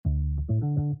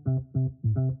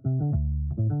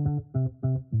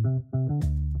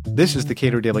This is the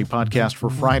Cato Daily Podcast for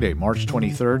Friday, March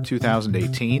 23rd,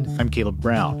 2018. I'm Caleb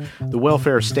Brown. The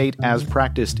welfare state as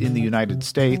practiced in the United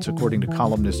States, according to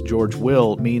columnist George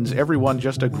Will, means everyone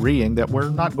just agreeing that we're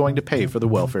not going to pay for the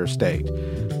welfare state.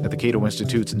 At the Cato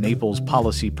Institute's Naples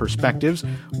Policy Perspectives,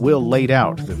 Will laid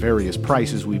out the various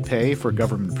prices we pay for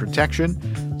government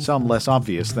protection, some less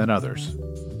obvious than others.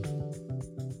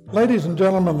 Ladies and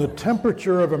gentlemen, the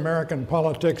temperature of American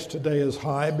politics today is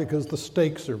high because the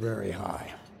stakes are very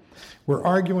high. We're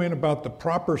arguing about the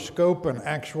proper scope and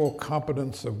actual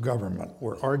competence of government.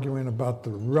 We're arguing about the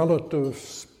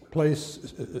relative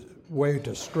way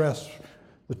to stress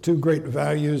the two great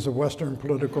values of Western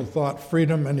political thought,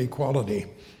 freedom and equality.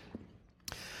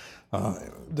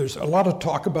 There's a lot of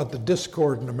talk about the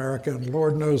discord in America, and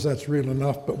Lord knows that's real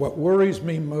enough, but what worries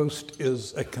me most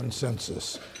is a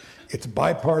consensus. It's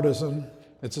bipartisan,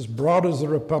 it's as broad as the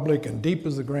Republic and deep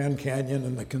as the Grand Canyon,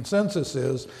 and the consensus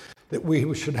is that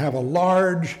we should have a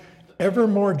large, ever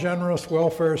more generous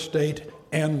welfare state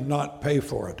and not pay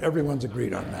for it. Everyone's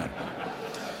agreed on that.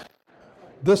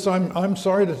 This, I'm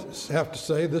sorry to have to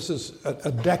say, this is a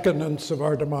decadence of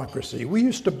our democracy. We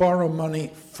used to borrow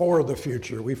money for the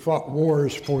future. We fought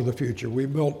wars for the future. We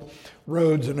built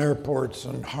roads and airports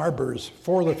and harbors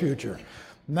for the future.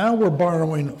 Now we're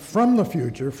borrowing from the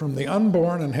future, from the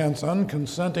unborn and hence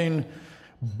unconsenting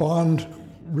bond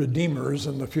redeemers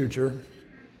in the future,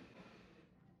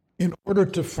 in order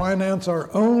to finance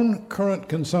our own current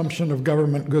consumption of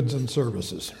government goods and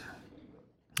services.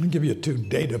 I'll give you 2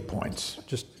 data points,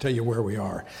 just to tell you where we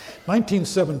are.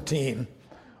 1917,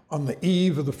 on the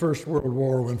eve of the First World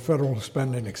War, when federal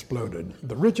spending exploded,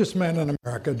 the richest man in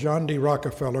America, John D.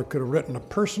 Rockefeller, could have written a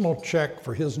personal check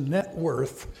for his net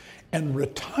worth and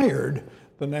retired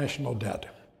the national debt.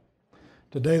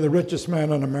 Today, the richest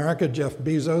man in America, Jeff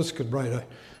Bezos, could write a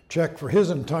check for his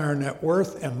entire net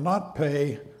worth and not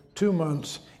pay 2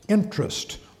 months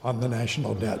interest on the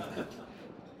national debt.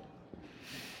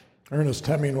 Ernest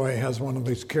Hemingway has one of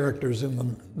these characters in the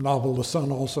novel The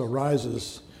Sun Also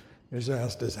Rises. He's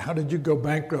asked, how did you go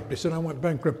bankrupt? He said, I went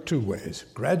bankrupt 2 ways,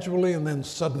 gradually and then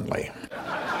suddenly.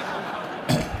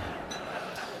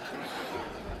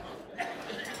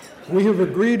 We have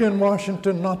agreed in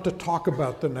Washington not to talk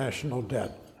about the national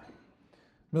debt.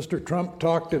 Mr. Trump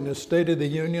talked in his State of the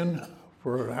Union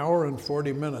for 1 hour and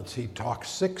 40 minutes. He talked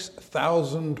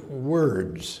 6,000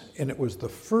 words, and it was the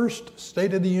first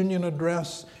State of the Union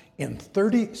address in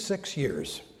 36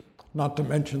 years, not to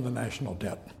mention the national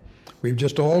debt. We've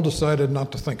just all decided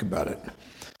not to think about it.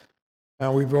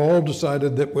 Now, we've all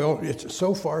decided that, well, it's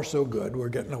so far so good, we're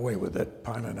getting away with it,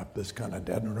 piling up this kind of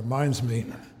debt. And it reminds me,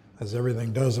 as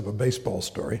everything does, of a baseball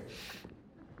story.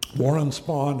 Warren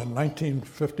Spahn in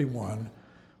 1951,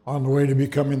 on the way to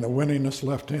becoming the winningest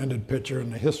left-handed pitcher in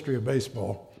the history of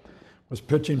baseball, was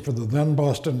pitching for the then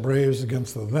Boston Braves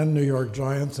against the then New York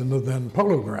Giants in the then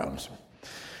Polo Grounds.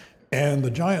 And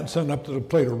the Giants sent up to the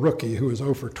plate a rookie who was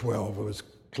 0 for 12. It was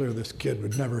clear this kid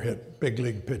would never hit big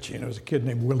league pitching. It was a kid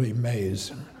named Willie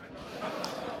Mays.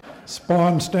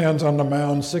 Spahn stands on the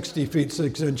mound 60 feet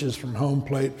 6 inches from home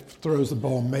plate, throws the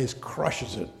ball, Mays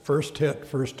crushes it. First hit,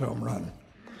 first home run.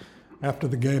 After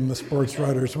the game, the sports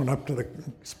writers went up to the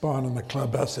Spahn in the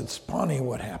clubhouse and said, Spahny,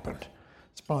 what happened?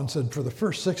 Spahn said, for the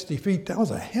first 60 feet, that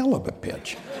was a hell of a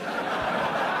pitch.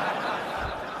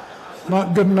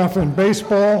 Not good enough in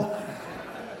baseball,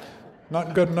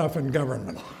 not good enough in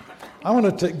government. I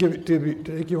want to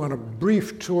take you on a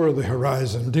brief tour of the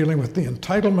horizon, dealing with the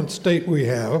entitlement state we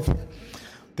have,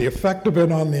 the effect of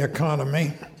it on the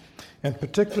economy, in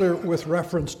particular with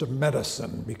reference to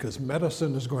medicine, because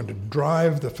medicine is going to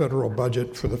drive the federal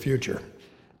budget for the future.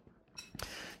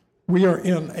 We are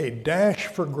in a dash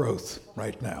for growth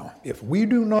right now. If we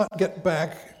do not get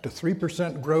back to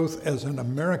 3% growth as an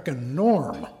American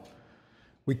norm,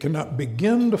 we cannot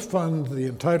begin to fund the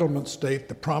entitlement state,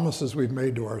 the promises we've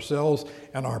made to ourselves,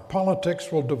 and our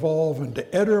politics will devolve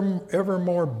into ever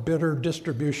more bitter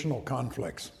distributional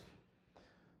conflicts.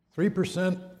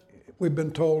 3%, we've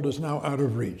been told, is now out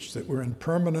of reach, that we're in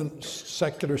permanent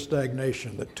secular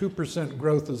stagnation, that 2%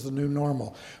 growth is the new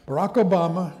normal. Barack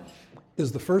Obama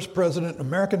is the first president in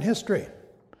American history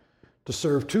to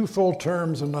serve 2 full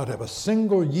terms and not have a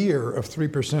single year of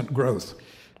 3% growth.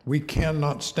 We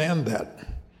cannot stand that.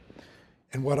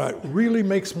 And what really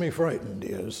makes me frightened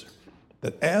is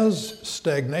that as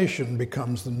stagnation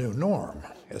becomes the new norm,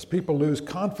 as people lose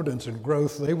confidence in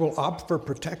growth, they will opt for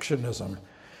protectionism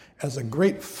as a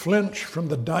great flinch from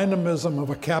the dynamism of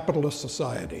a capitalist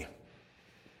society.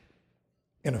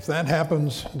 And if that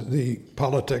happens, the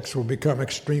politics will become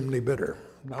extremely bitter.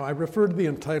 Now, I refer to the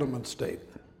entitlement state.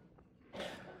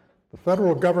 The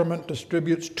federal government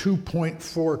distributes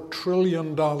 $2.4 trillion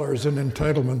in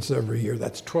entitlements every year.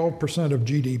 That's 12% of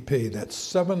GDP. That's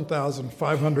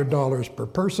 $7,500 per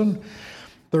person,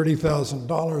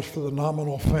 $30,000 for the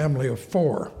nominal family of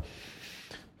four.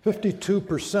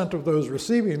 52% of those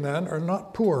receiving that are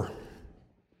not poor.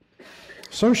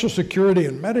 Social Security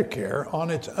and Medicare on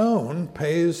its own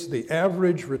pays the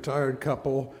average retired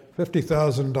couple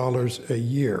 $50,000 a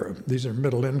year. These are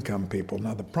middle-income people.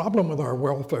 Now, the problem with our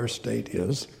welfare state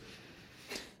is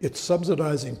it's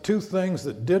subsidizing two things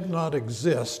that did not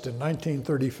exist in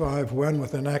 1935 when,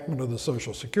 with enactment of the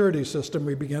Social Security system,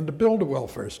 we began to build a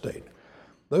welfare state.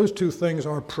 Those two things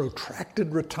are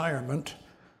protracted retirement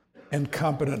and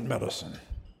competent medicine.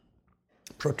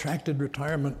 Protracted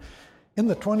retirement. In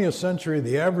the 20th century,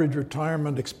 the average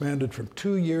retirement expanded from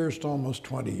 2 years to almost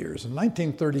 20 years. In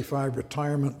 1935,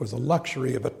 retirement was a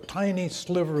luxury of a tiny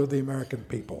sliver of the American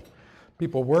people.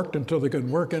 People worked until they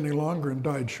couldn't work any longer and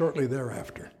died shortly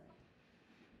thereafter.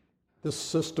 This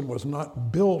system was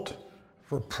not built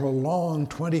for prolonged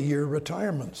 20-year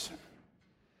retirements.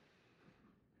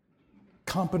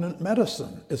 Competent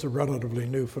medicine is a relatively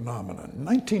new phenomenon. In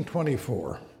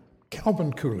 1924,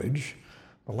 Calvin Coolidge,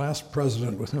 the last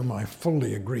president with whom I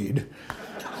fully agreed,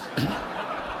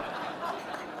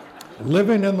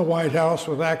 living in the White House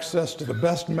with access to the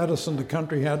best medicine the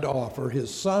country had to offer,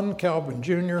 his son, Calvin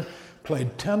Jr.,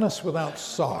 played tennis without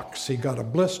socks. He got a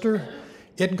blister,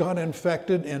 it got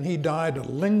infected, and he died a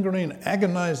lingering,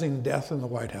 agonizing death in the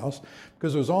White House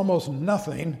because there was almost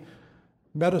nothing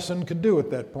medicine could do at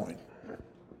that point.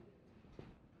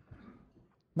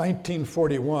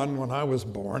 1941, when I was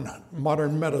born,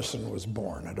 modern medicine was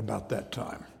born at about that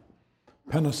time.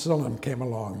 Penicillin came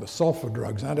along, the sulfa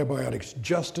drugs, antibiotics,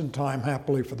 just in time,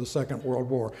 happily, for the Second World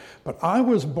War. But I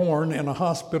was born in a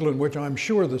hospital in which I'm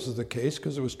sure this is the case,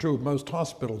 because it was true of most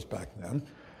hospitals back then.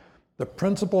 The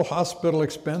principal hospital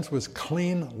expense was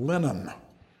clean linen.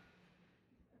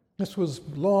 This was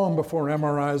long before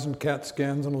MRIs and CAT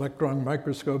scans and electron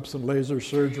microscopes and laser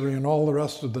surgery and all the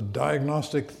rest of the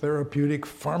diagnostic, therapeutic,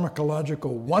 pharmacological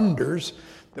wonders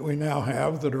that we now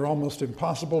have that are almost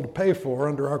impossible to pay for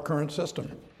under our current system.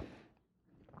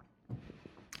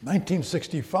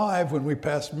 1965, when we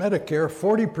passed Medicare,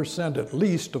 40% at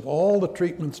least of all the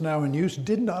treatments now in use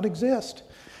did not exist.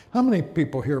 How many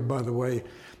people here, by the way,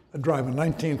 drive a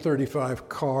 1935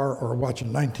 car or watch a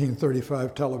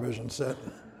 1935 television set?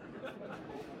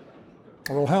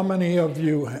 Well, how many of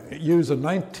you use a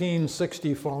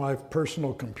 1965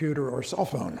 personal computer or cell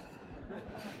phone?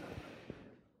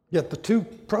 Yet the two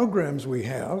programs we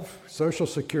have, Social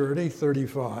Security,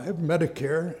 35,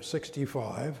 Medicare,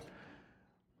 65,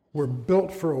 were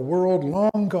built for a world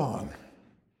long gone.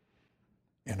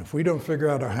 And if we don't figure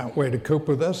out a way to cope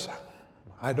with this,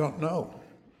 I don't know.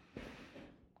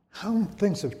 How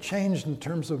things have changed in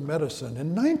terms of medicine.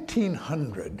 In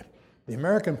 1900, the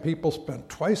American people spent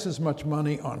twice as much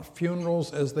money on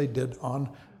funerals as they did on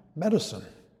medicine.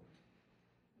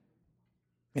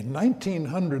 In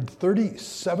 1900,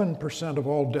 37% of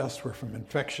all deaths were from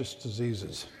infectious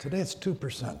diseases. Today it's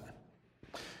 2%.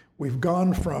 We've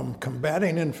gone from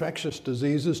combating infectious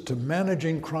diseases to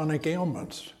managing chronic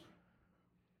ailments.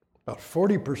 About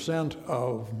 40%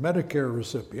 of Medicare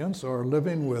recipients are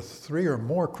living with 3 or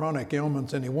more chronic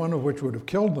ailments, any one of which would have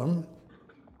killed them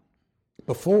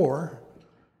before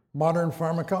modern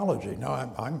pharmacology.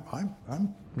 Now,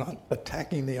 I'm not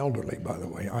attacking the elderly, by the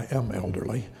way. I am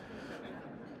elderly.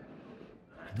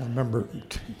 I remember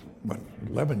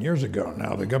 11 years ago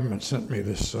now, the government sent me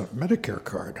this Medicare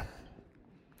card.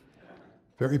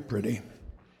 Very pretty.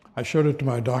 I showed it to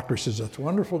my doctor. He says, "That's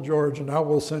wonderful, George, and now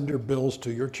we'll send your bills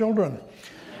to your children."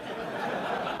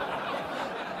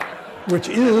 Which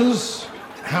is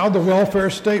how the welfare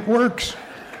state works.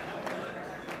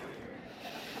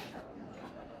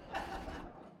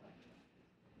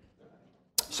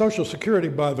 Social Security,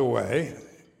 by the way,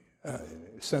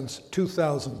 since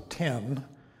 2010,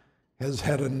 has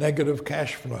had a negative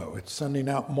cash flow. It's sending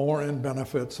out more in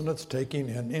benefits than it's taking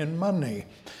in money.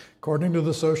 According to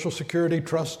the Social Security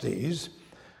trustees,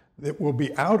 it will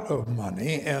be out of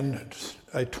money, and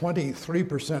a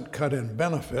 23% cut in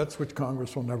benefits, which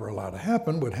Congress will never allow to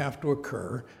happen, would have to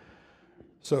occur.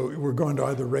 So we're going to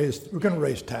either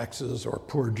raise taxes or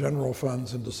pour general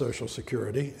funds into Social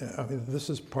Security. I mean,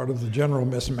 this is part of the general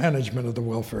mismanagement of the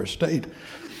welfare state.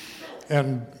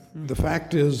 And the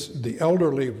fact is, the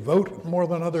elderly vote more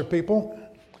than other people,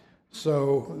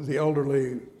 so the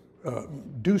elderly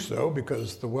do so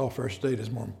because the welfare state is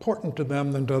more important to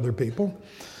them than to other people.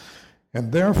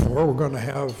 And therefore, we're going to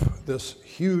have this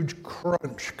huge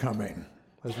crunch coming.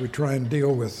 as we try and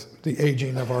deal with the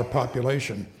aging of our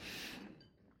population.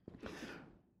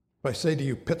 If I say to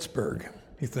you Pittsburgh,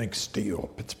 you think steel,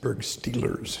 Pittsburgh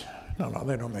Steelers. No,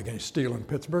 they don't make any steel in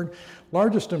Pittsburgh.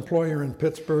 Largest employer in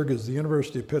Pittsburgh is the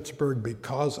University of Pittsburgh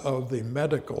because of the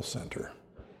medical center.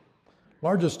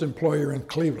 Largest employer in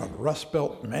Cleveland, Rust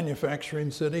Belt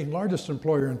manufacturing city. Largest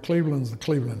employer in Cleveland is the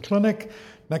Cleveland Clinic.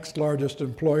 Next largest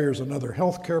employer is another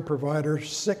healthcare provider.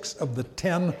 6 of the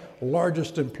 10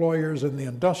 largest employers in the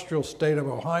industrial state of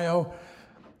Ohio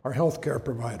are healthcare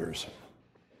providers.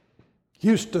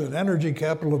 Houston, energy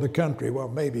capital of the country, well,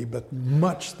 maybe, but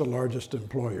much the largest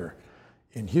employer.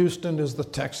 In Houston is the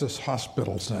Texas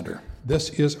Hospital Center.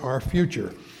 This is our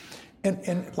future.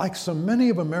 And like so many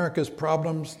of America's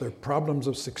problems, they're problems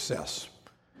of success.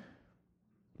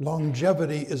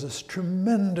 Longevity is a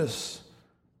tremendous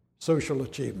social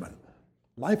achievement.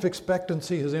 Life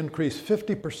expectancy has increased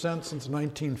 50% since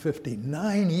 1950,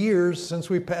 9 years since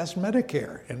we passed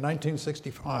Medicare in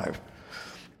 1965.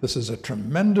 This is a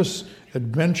tremendous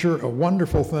adventure, a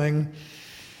wonderful thing,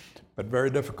 but very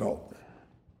difficult.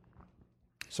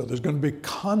 So there's going to be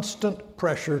constant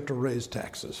pressure to raise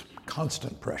taxes,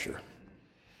 constant pressure.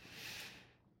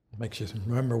 Makes you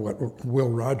remember what Will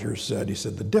Rogers said. He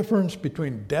said, the difference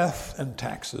between death and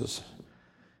taxes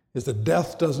is that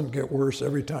death doesn't get worse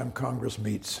every time Congress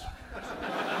meets.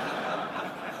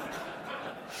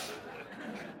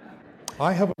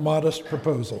 I have a modest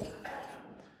proposal.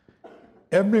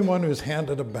 Everyone who's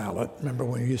handed a ballot, remember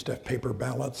when you used to have paper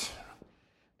ballots?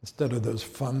 Instead of those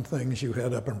fun things you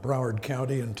had up in Broward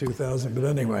County in 2000, but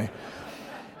anyway.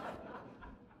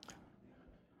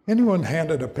 Anyone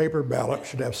handed a paper ballot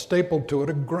should have stapled to it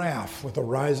a graph with a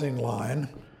rising line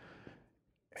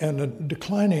and a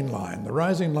declining line. The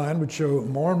rising line would show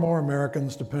more and more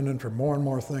Americans dependent for more and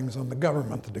more things on the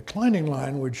government. The declining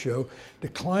line would show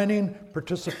declining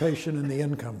participation in the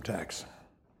income tax.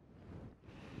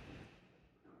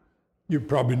 You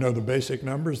probably know the basic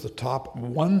numbers. The top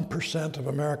 1% of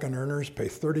American earners pay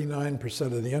 39%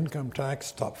 of the income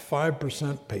tax. Top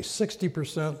 5% pay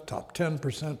 60%. Top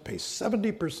 10% pay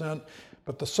 70%.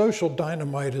 But the social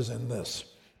dynamite is in this.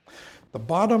 The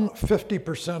bottom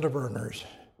 50% of earners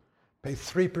pay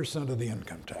 3% of the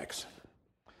income tax.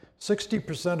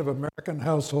 60% of American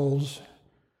households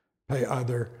pay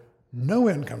either no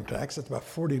income tax, that's about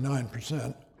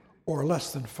 49%, or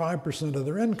less than 5% of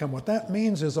their income. What that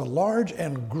means is a large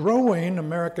and growing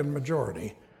American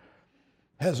majority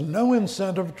has no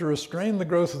incentive to restrain the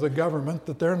growth of the government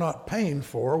that they're not paying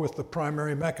for with the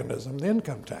primary mechanism, the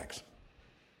income tax.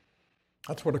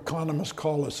 That's what economists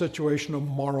call a situation of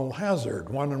moral hazard,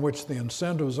 one in which the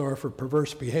incentives are for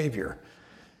perverse behavior.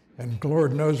 And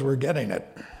Lord knows we're getting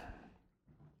it.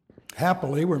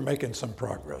 Happily, we're making some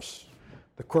progress.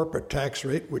 The corporate tax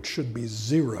rate, which should be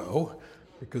 0,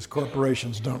 because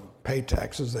corporations don't pay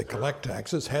taxes, they collect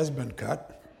taxes, has been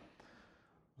cut.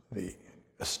 The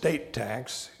estate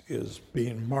tax is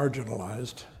being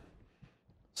marginalized.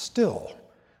 Still,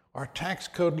 our tax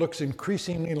code looks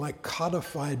increasingly like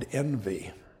codified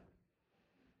envy.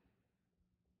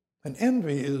 And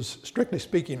envy is, strictly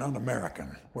speaking,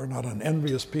 un-American. We're not an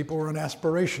envious people, we're an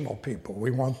aspirational people. We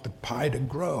want the pie to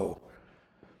grow.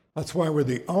 That's why we're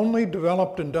the only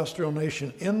developed industrial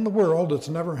nation in the world that's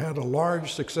never had a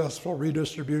large, successful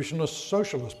redistributionist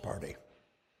socialist party.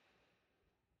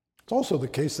 It's also the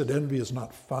case that envy is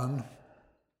not fun.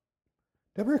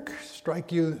 Did it ever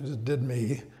strike you, as it did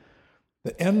me,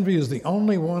 that envy is the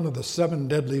only one of the 7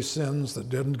 deadly sins that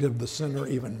didn't give the sinner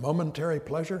even momentary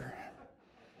pleasure?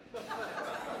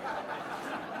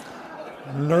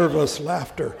 Nervous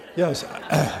laughter. Yes.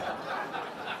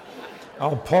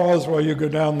 I'll pause while you go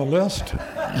down the list.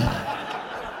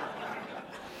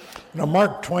 Now,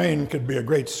 Mark Twain could be a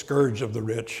great scourge of the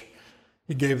rich.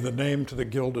 He gave the name to the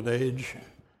Gilded Age.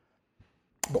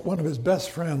 But one of his best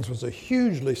friends was a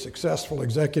hugely successful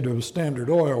executive of Standard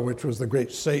Oil, which was the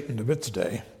great Satan of its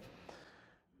day.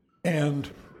 And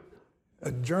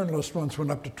a journalist once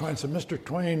went up to Twain and said, "Mr.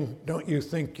 Twain, don't you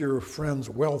think your friend's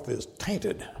wealth is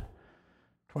tainted?"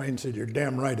 Twain said, "You're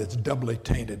damn right, it's doubly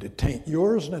tainted. It tain't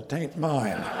yours and it tain't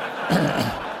mine."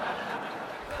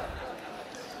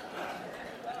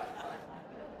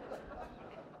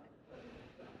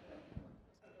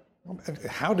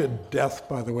 How did death,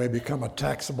 by the way, become a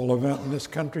taxable event in this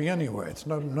country anyway? It's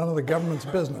none of the government's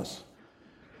business.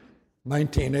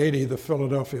 1980, the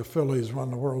Philadelphia Phillies won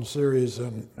the World Series,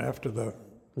 and after the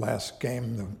last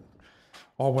game,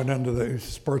 the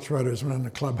sports writers went in the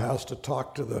clubhouse to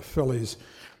talk to the Phillies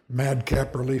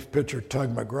madcap relief pitcher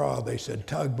Tug McGraw. They said,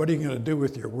 "Tug, what are you going to do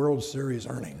with your World Series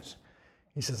earnings?"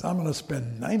 He says, I'm going to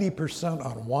spend 90%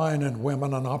 on wine and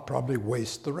women, and I'll probably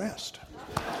waste the rest.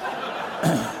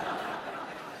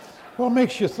 Well, it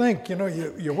makes you think,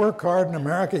 you work hard in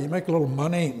America, you make a little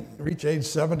money, reach age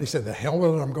 70, say, the hell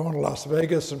with it, I'm going to Las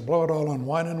Vegas and blow it all on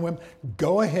wine and women.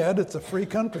 Go ahead, it's a free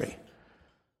country.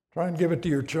 Try and give it to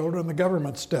your children, the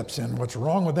government steps in. What's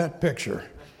wrong with that picture?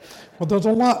 Well, there's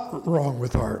a lot wrong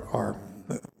with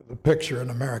the picture in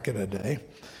America today.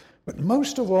 But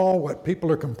most of all, what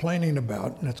people are complaining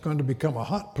about, and it's going to become a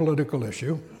hot political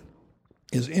issue,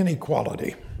 is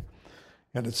inequality.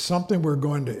 And it's something we're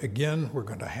going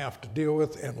to have to deal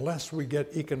with unless we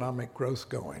get economic growth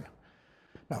going.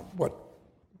 Now,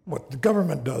 what the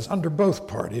government does under both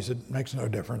parties, it makes no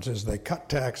difference, is they cut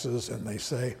taxes and they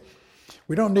say,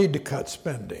 we don't need to cut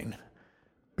spending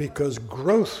because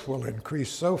growth will increase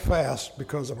so fast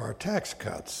because of our tax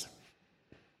cuts.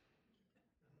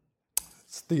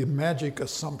 It's the magic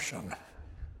assumption.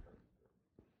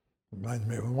 Reminds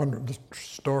me of one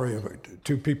story of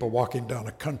two people walking down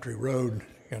a country road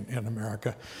in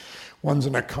America. One's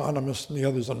an economist and the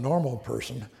other's a normal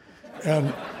person.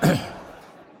 And a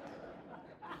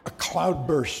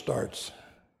cloudburst starts.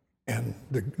 And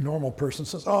the normal person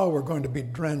says, oh, we're going to be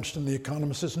drenched. And the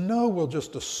economist says, no, we'll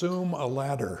just assume a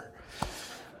ladder,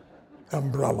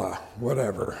 umbrella,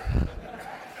 whatever.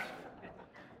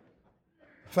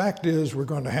 Fact is, we're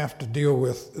going to have to deal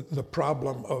with the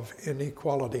problem of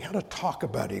inequality, how to talk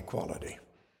about equality.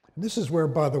 And this is where,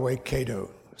 by the way, Cato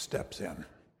steps in.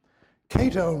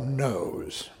 Cato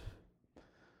knows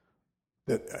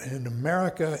that in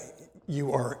America,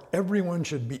 everyone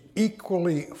should be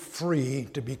equally free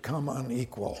to become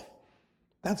unequal.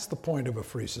 That's the point of a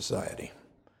free society.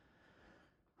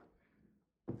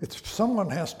 Someone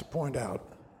has to point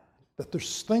out that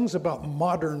there's things about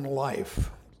modern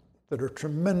life that are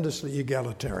tremendously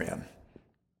egalitarian.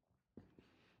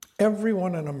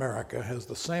 Everyone in America has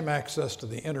the same access to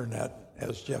the internet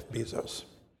as Jeff Bezos.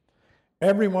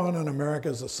 Everyone in America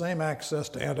has the same access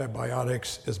to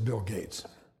antibiotics as Bill Gates.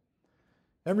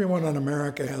 Everyone in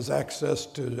America has access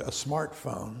to a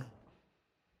smartphone,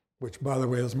 which, by the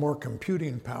way, has more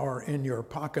computing power in your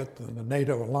pocket than the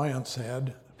NATO alliance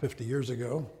had 50 years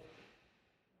ago.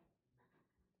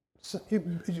 So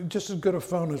just as good a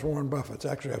phone as Warren Buffett's.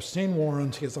 Actually, I've seen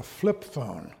Warren's. He has a flip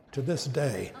phone to this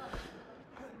day.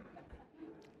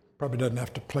 Probably doesn't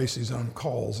have to place his own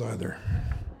calls either.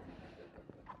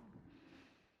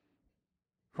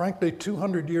 Frankly,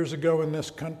 200 years ago in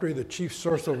this country, the chief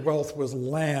source of wealth was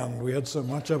land. We had so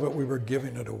much of it, we were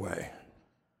giving it away.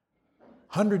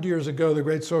 100 years ago, the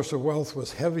great source of wealth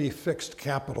was heavy fixed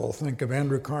capital. Think of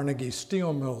Andrew Carnegie's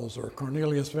steel mills or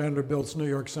Cornelius Vanderbilt's New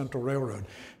York Central Railroad.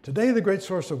 Today, the great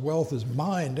source of wealth is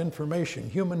mind, information,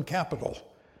 human capital.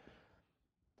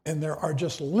 And there are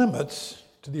just limits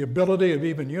to the ability of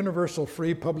even universal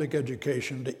free public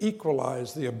education to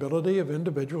equalize the ability of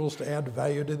individuals to add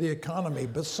value to the economy.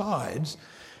 Besides,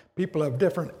 people have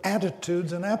different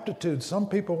attitudes and aptitudes. Some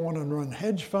people want to run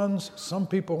hedge funds. Some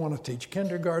people want to teach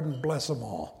kindergarten. Bless them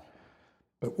all.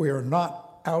 But we are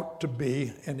not out to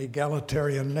be an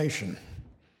egalitarian nation.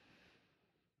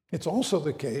 It's also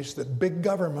the case that big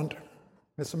government,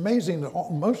 it's amazing that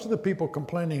most of the people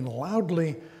complaining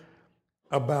loudly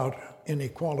about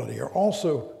inequality are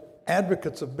also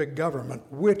advocates of big government,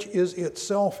 which is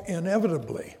itself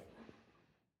inevitably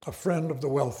a friend of the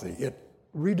wealthy. It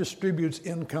redistributes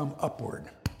income upward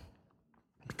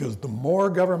because the more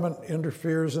government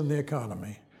interferes in the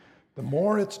economy, the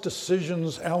more its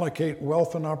decisions allocate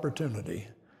wealth and opportunity,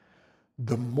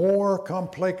 the more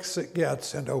complex it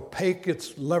gets and opaque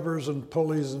its levers and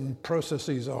pulleys and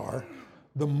processes are,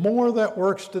 the more that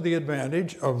works to the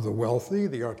advantage of the wealthy,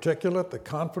 the articulate, the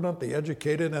confident, the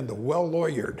educated, and the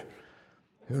well-lawyered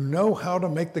who know how to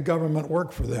make the government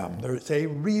work for them. There's a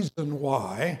reason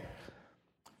why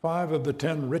 5 of the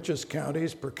 10 richest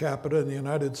counties per capita in the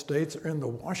United States are in the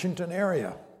Washington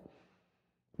area.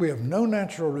 We have no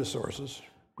natural resources.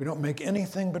 We don't make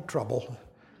anything but trouble.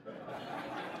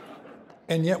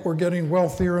 And yet we're getting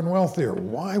wealthier and wealthier.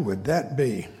 Why would that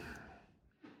be?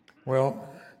 Well,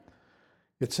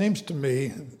 it seems to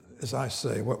me, as I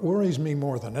say, what worries me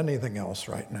more than anything else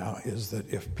right now is that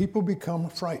if people become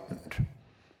frightened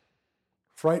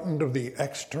of the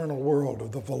external world,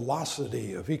 of the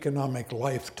velocity of economic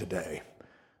life today,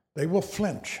 they will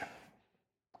flinch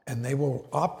and they will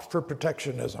opt for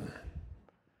protectionism.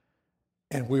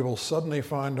 And we will suddenly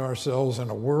find ourselves in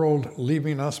a world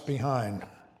leaving us behind.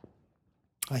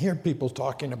 I hear people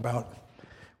talking about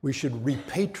we should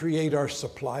repatriate our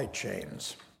supply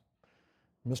chains.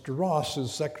 Mr. Ross,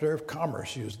 as Secretary of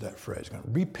Commerce, used that phrase,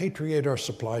 repatriate our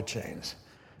supply chains.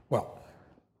 Well,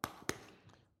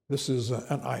 This is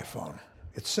an iPhone.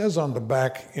 It says on the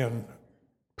back in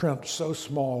print so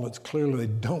small it's clearly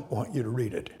they don't want you to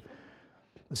read it.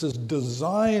 This is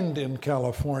designed in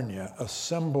California,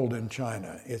 assembled in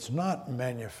China. It's not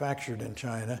manufactured in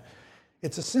China.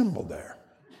 It's assembled there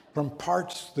from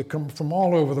parts that come from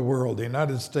all over the world, the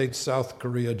United States, South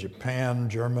Korea, Japan,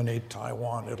 Germany,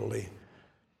 Taiwan, Italy.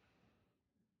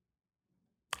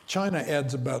 China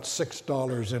adds about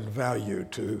 $6 in value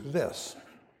to this.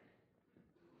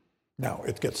 Now,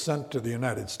 it gets sent to the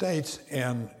United States,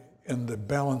 and in the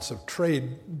balance of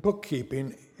trade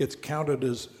bookkeeping, it's counted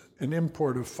as an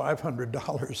import of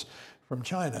 $500 from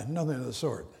China. Nothing of the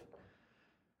sort.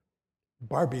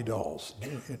 Barbie dolls.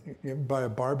 You buy a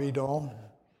Barbie doll,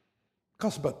 it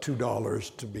costs about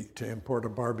 $2 to import a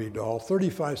Barbie doll.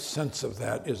 35 cents of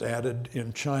that is added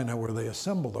in China where they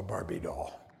assemble the Barbie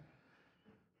doll.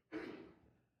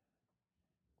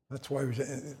 That's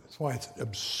why it's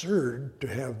absurd to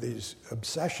have these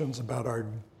obsessions about our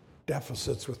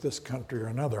deficits with this country or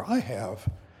another. I have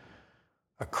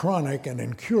a chronic and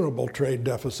incurable trade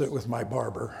deficit with my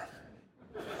barber.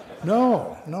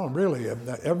 No, really.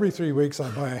 Every 3 weeks I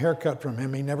buy a haircut from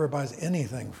him. He never buys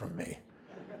anything from me.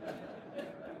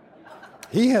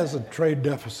 He has a trade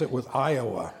deficit with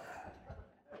Iowa.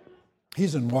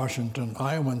 He's in Washington.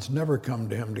 Iowans never come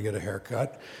to him to get a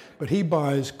haircut, but he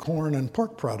buys corn and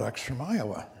pork products from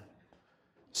Iowa.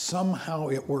 Somehow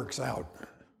it works out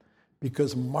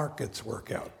because markets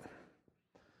work out.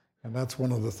 And that's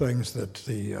one of the things that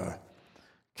the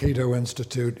Cato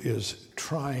Institute is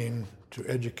trying to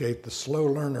educate the slow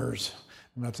learners,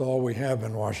 and that's all we have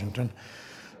in Washington,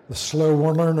 the slow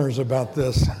learners about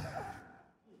this.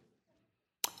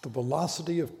 The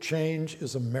velocity of change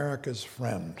is America's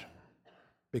friend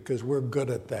because we're good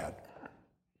at that.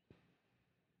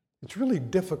 It's really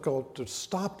difficult to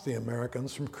stop the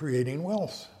Americans from creating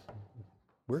wealth.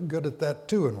 We're good at that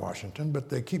too in Washington, but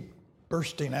they keep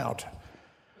bursting out.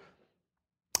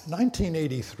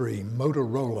 1983,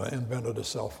 Motorola invented a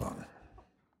cell phone.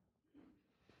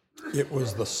 It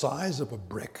was the size of a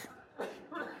brick.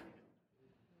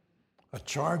 A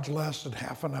charge lasted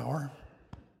half an hour.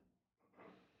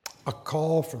 A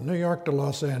call from New York to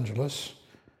Los Angeles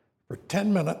for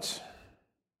 10 minutes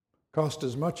cost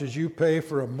as much as you pay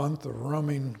for a month of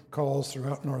roaming calls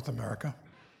throughout North America.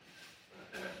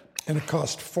 And it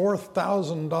cost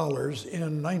 $4,000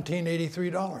 in 1983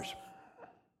 dollars.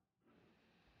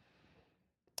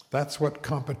 That's what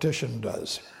competition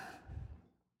does.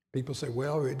 People say,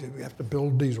 well, we have to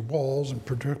build these walls and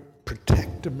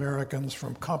protect Americans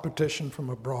from competition from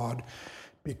abroad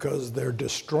because they're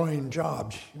destroying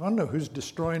jobs. You want to know who's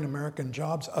destroying American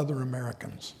jobs? Other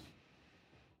Americans.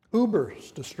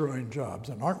 Uber's destroying jobs,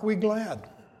 and aren't we glad?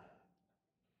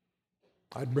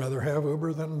 I'd rather have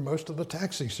Uber than most of the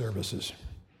taxi services.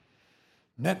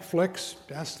 Netflix,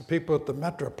 ask the people at the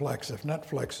Metroplex if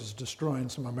Netflix is destroying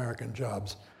some American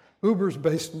jobs. Uber's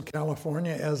based in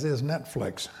California, as is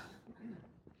Netflix.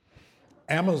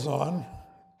 Amazon,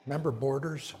 remember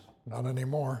Borders? Not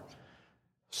anymore.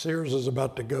 Sears is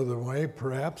about to go the way,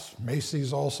 perhaps.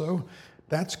 Macy's also.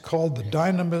 That's called the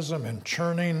dynamism and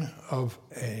churning of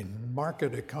a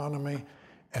market economy.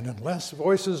 And unless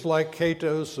voices like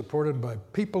Cato's, supported by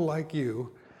people like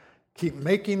you, keep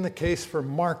making the case for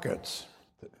markets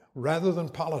rather than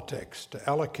politics to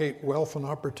allocate wealth and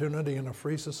opportunity in a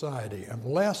free society,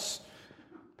 unless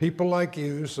people like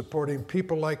you, supporting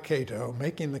people like Cato,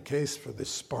 making the case for the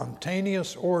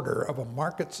spontaneous order of a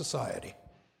market society,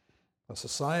 a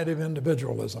society of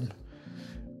individualism,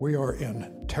 we are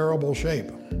in terrible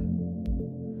shape.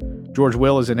 George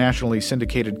Will is a nationally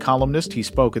syndicated columnist. He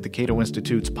spoke at the Cato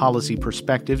Institute's Policy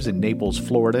Perspectives in Naples,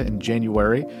 Florida in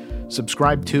January.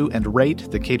 Subscribe to and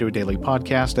rate the Cato Daily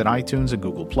Podcast at iTunes and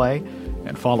Google Play,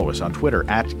 and follow us on Twitter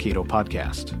at Cato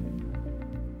Podcast.